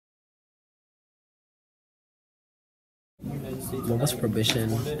What was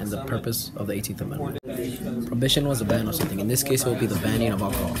prohibition and the purpose of the 18th Amendment? Prohibition was a ban of something. In this case, it would be the banning of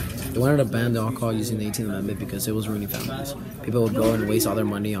alcohol. They wanted to ban the alcohol using the 18th Amendment because it was ruining families. People would go and waste all their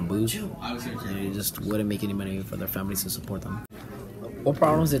money on booze, and it just wouldn't make any money for their families to support them. What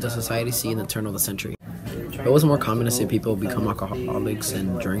problems did the society see in the turn of the century? It was more common to see people become alcoholics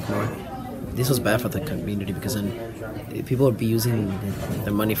and drink more. This was bad for the community because then people would be using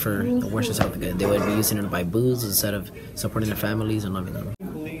their money for the worst side of the good. They would be using it to buy booze instead of supporting their families and loving them.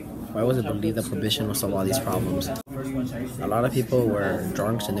 Why was it believed that prohibition would solve all these problems? A lot of people were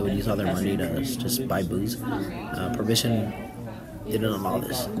drunks and they would use all their money to just buy booze. Prohibition didn't allow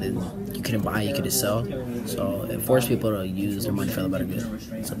this. You couldn't buy, you couldn't sell. So it forced people to use their money for the better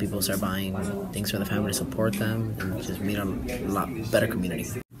good. So people started buying things for the family to support them and just made a lot better community.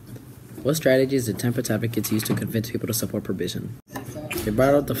 What strategies did temperance advocates use to convince people to support prohibition? They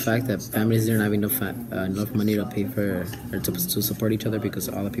brought up the fact that families didn't have enough money to pay for or to support each other because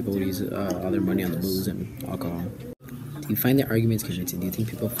all the people would use all their money on the booze and alcohol. Do you find their arguments convincing? Do you think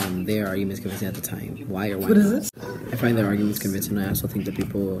people found their arguments convincing at the time? Why or why not? Is it? I find their arguments convincing. I also think the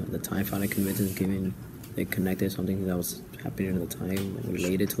people at the time found it convincing, given they connected something that was happening at the time and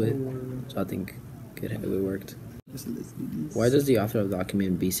related to it. So I think it worked. Why does the author of the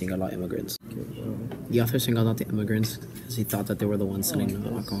document B single out immigrants? The author singled out the immigrants because he thought that they were the ones selling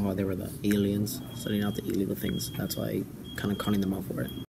alcohol. They were the aliens selling out the illegal things. That's why kind of calling them out for it.